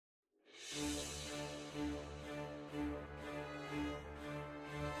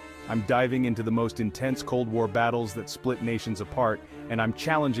I'm diving into the most intense Cold War battles that split nations apart, and I'm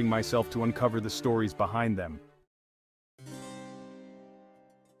challenging myself to uncover the stories behind them.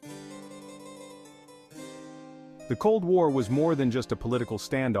 The Cold War was more than just a political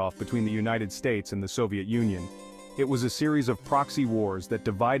standoff between the United States and the Soviet Union. It was a series of proxy wars that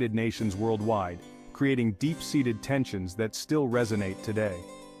divided nations worldwide, creating deep-seated tensions that still resonate today.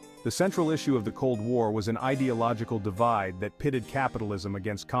 The central issue of the Cold War was an ideological divide that pitted capitalism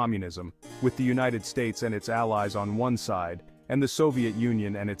against communism, with the United States and its allies on one side, and the Soviet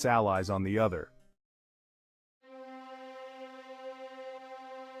Union and its allies on the other.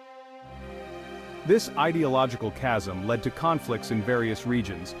 This ideological chasm led to conflicts in various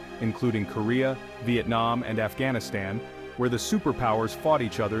regions, including Korea, Vietnam, and Afghanistan, where the superpowers fought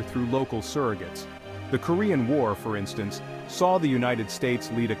each other through local surrogates. The Korean War, for instance, saw the United States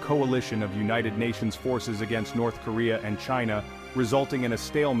lead a coalition of United Nations forces against North Korea and China, resulting in a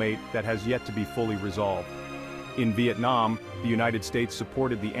stalemate that has yet to be fully resolved. In Vietnam, the United States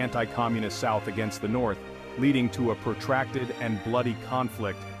supported the anti-communist South against the North, leading to a protracted and bloody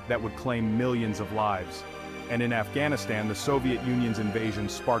conflict that would claim millions of lives. And in Afghanistan, the Soviet Union's invasion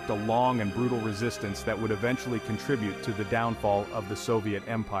sparked a long and brutal resistance that would eventually contribute to the downfall of the Soviet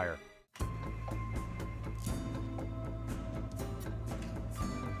Empire.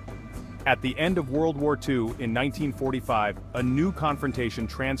 At the end of World War II, in 1945, a new confrontation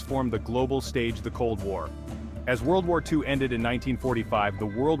transformed the global stage, the Cold War. As World War II ended in 1945, the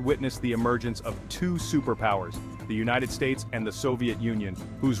world witnessed the emergence of two superpowers, the United States and the Soviet Union,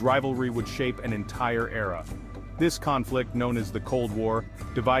 whose rivalry would shape an entire era. This conflict, known as the Cold War,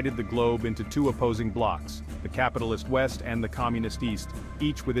 divided the globe into two opposing blocs, the capitalist West and the communist East,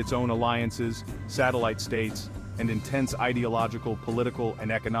 each with its own alliances, satellite states, and intense ideological, political,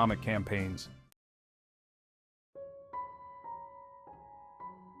 and economic campaigns.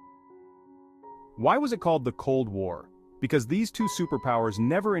 Why was it called the Cold War? Because these two superpowers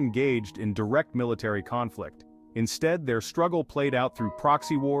never engaged in direct military conflict. Instead, their struggle played out through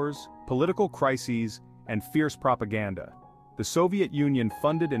proxy wars, political crises, and fierce propaganda. The Soviet Union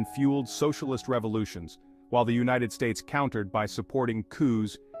funded and fueled socialist revolutions, while the United States countered by supporting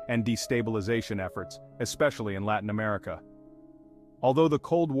coups and destabilization efforts, especially in Latin America. Although the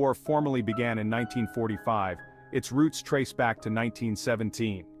Cold War formally began in 1945, its roots trace back to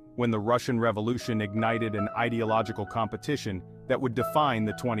 1917, when the Russian Revolution ignited an ideological competition that would define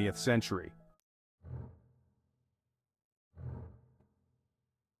the 20th century.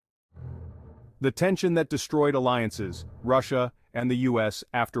 The tension that destroyed alliances, Russia and the US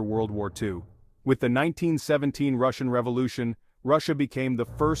after World War II. With the 1917 Russian Revolution, Russia became the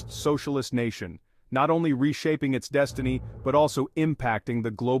first socialist nation, not only reshaping its destiny but also impacting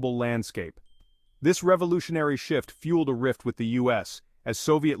the global landscape. This revolutionary shift fueled a rift with the US, as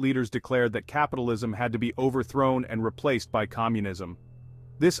Soviet leaders declared that capitalism had to be overthrown and replaced by communism.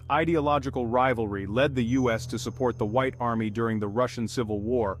 This ideological rivalry led the US to support the White Army during the Russian Civil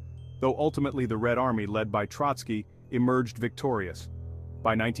War, though ultimately the Red Army, led by Trotsky, emerged victorious.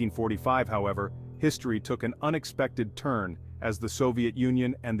 By 1945, however, history took an unexpected turn as the Soviet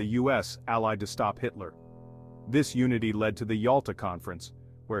Union and the US allied to stop Hitler. This unity led to the Yalta Conference,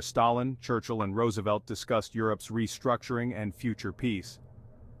 where Stalin, Churchill, and Roosevelt discussed Europe's restructuring and future peace.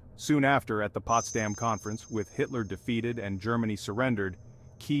 Soon after, at the Potsdam Conference, with Hitler defeated and Germany surrendered,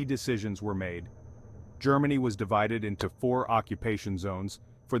 key decisions were made. Germany was divided into 4 occupation zones.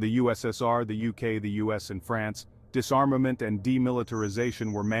 For the USSR, the UK, the US, and France, disarmament and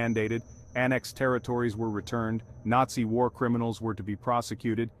demilitarization were mandated, annexed territories were returned, Nazi war criminals were to be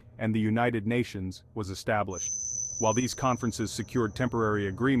prosecuted, and the United Nations was established. While these conferences secured temporary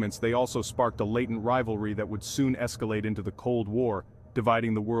agreements, they also sparked a latent rivalry that would soon escalate into the Cold War,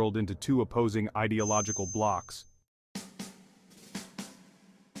 dividing the world into two opposing ideological blocs.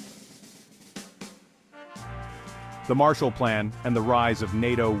 The Marshall Plan and the rise of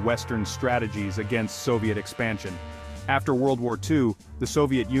NATO Western strategies against Soviet expansion. After World War II, the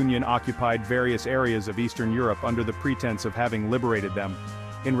Soviet Union occupied various areas of Eastern Europe under the pretense of having liberated them.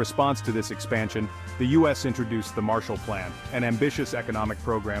 In response to this expansion, the US introduced the Marshall Plan, an ambitious economic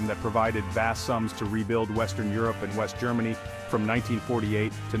program that provided vast sums to rebuild Western Europe and West Germany from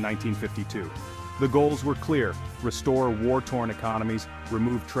 1948 to 1952. The goals were clear: restore war-torn economies,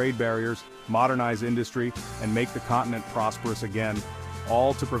 remove trade barriers, modernize industry, and make the continent prosperous again,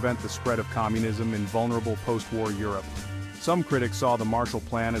 all to prevent the spread of communism in vulnerable post-war Europe. Some critics saw the Marshall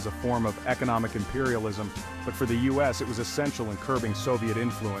Plan as a form of economic imperialism, but for the US it was essential in curbing Soviet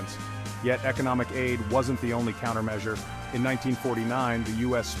influence. Yet economic aid wasn't the only countermeasure. In 1949, the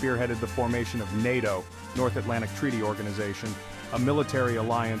US spearheaded the formation of NATO, North Atlantic Treaty Organization, a military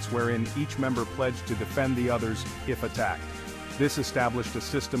alliance wherein each member pledged to defend the others if attacked. This established a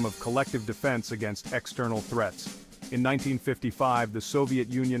system of collective defense against external threats. In 1955, the Soviet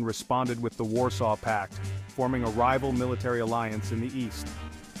Union responded with the Warsaw Pact, forming a rival military alliance in the East.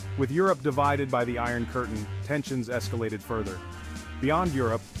 With Europe divided by the Iron Curtain, tensions escalated further. Beyond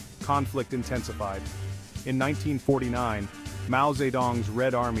Europe, conflict intensified. In 1949, Mao Zedong's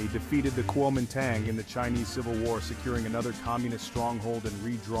Red Army defeated the Kuomintang in the Chinese Civil War, securing another communist stronghold and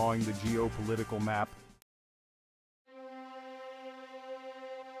redrawing the geopolitical map.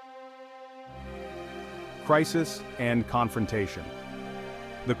 Crisis and confrontation.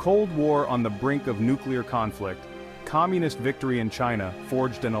 The Cold War on the brink of nuclear conflict, communist victory in China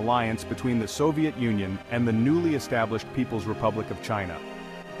forged an alliance between the Soviet Union and the newly established People's Republic of China.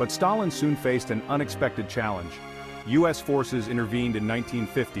 But Stalin soon faced an unexpected challenge. U.S. forces intervened in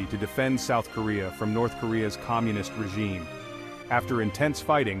 1950 to defend South Korea from North Korea's communist regime. After intense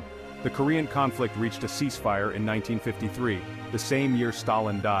fighting, the Korean conflict reached a ceasefire in 1953, the same year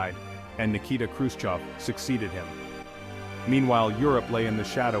Stalin died, and Nikita Khrushchev succeeded him. Meanwhile, Europe lay in the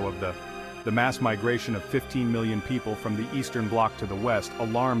shadow of the mass migration of 15 million people from the Eastern Bloc to the West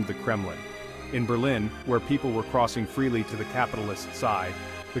alarmed the Kremlin. In Berlin, where people were crossing freely to the capitalist side,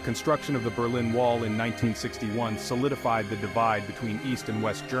 the construction of the Berlin Wall in 1961 solidified the divide between East and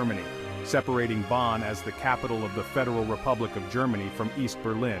West Germany, separating Bonn as the capital of the Federal Republic of Germany from East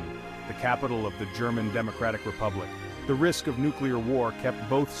Berlin, the capital of the German Democratic Republic. The risk of nuclear war kept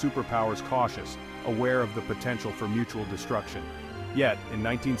both superpowers cautious, aware of the potential for mutual destruction. Yet, in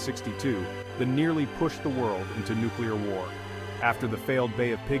 1962, the nearly pushed the world into nuclear war. After the failed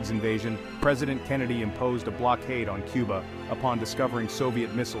Bay of Pigs invasion, President Kennedy imposed a blockade on Cuba upon discovering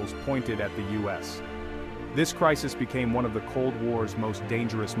Soviet missiles pointed at the U.S. This crisis became one of the Cold War's most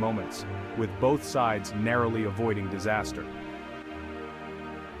dangerous moments, with both sides narrowly avoiding disaster.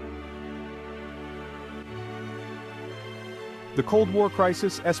 The Cold War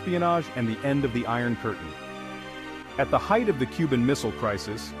crisis, espionage, and the end of the Iron Curtain. At the height of the Cuban Missile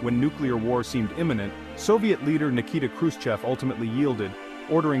Crisis, when nuclear war seemed imminent, Soviet leader Nikita Khrushchev ultimately yielded,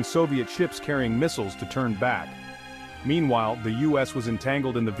 ordering Soviet ships carrying missiles to turn back. Meanwhile, the U.S. was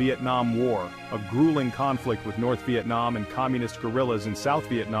entangled in the Vietnam War, a grueling conflict with North Vietnam and communist guerrillas in South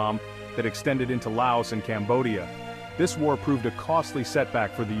Vietnam that extended into Laos and Cambodia. This war proved a costly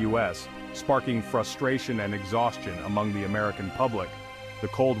setback for the U.S., sparking frustration and exhaustion among the American public. The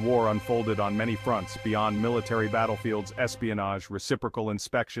Cold War unfolded on many fronts beyond military battlefields, espionage, reciprocal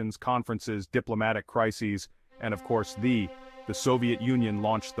inspections, conferences, diplomatic crises, and of course the Soviet Union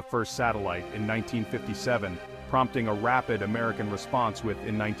launched the first satellite in 1957, prompting a rapid American response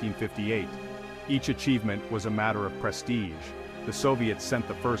in 1958. Each achievement was a matter of prestige. The Soviets sent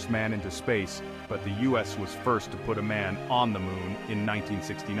the first man into space, but the U.S. was first to put a man on the moon in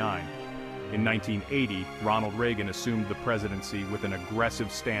 1969. In 1980, Ronald Reagan assumed the presidency with an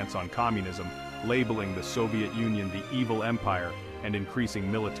aggressive stance on communism, labeling the Soviet Union the evil empire and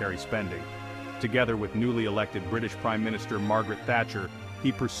increasing military spending. Together with newly elected British Prime Minister Margaret Thatcher,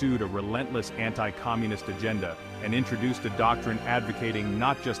 he pursued a relentless anti-communist agenda and introduced a doctrine advocating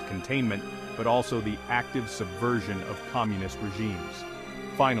not just containment, but also the active subversion of communist regimes.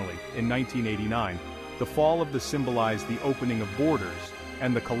 Finally, in 1989, the fall of the symbolized the opening of borders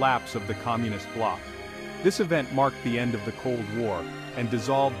and the collapse of the communist bloc. This event marked the end of the Cold War and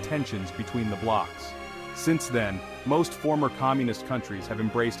dissolved tensions between the blocs. Since then, most former communist countries have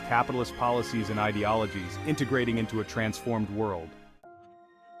embraced capitalist policies and ideologies, integrating into a transformed world.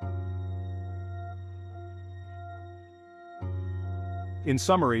 In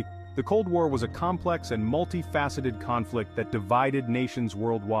summary, the Cold War was a complex and multifaceted conflict that divided nations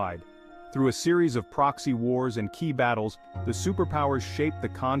worldwide. Through a series of proxy wars and key battles, the superpowers shaped the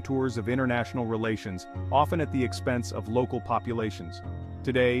contours of international relations, often at the expense of local populations.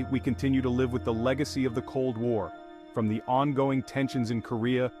 Today, we continue to live with the legacy of the Cold War, from the ongoing tensions in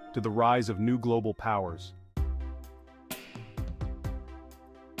Korea to the rise of new global powers.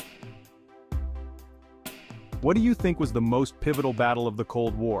 What do you think was the most pivotal battle of the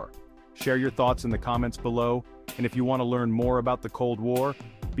Cold War? Share your thoughts in the comments below, and if you want to learn more about the Cold War,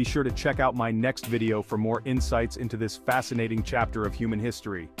 be sure to check out my next video for more insights into this fascinating chapter of human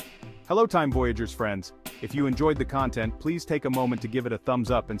history. Hello Time Voyagers friends, if you enjoyed the content, please take a moment to give it a thumbs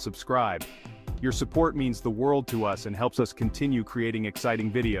up and subscribe. Your support means the world to us and helps us continue creating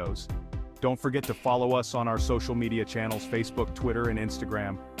exciting videos. Don't forget to follow us on our social media channels Facebook, Twitter, and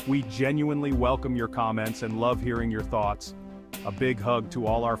Instagram. We genuinely welcome your comments and love hearing your thoughts. A big hug to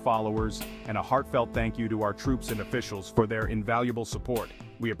all our followers, and a heartfelt thank you to our troops and officials for their invaluable support.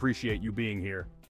 We appreciate you being here.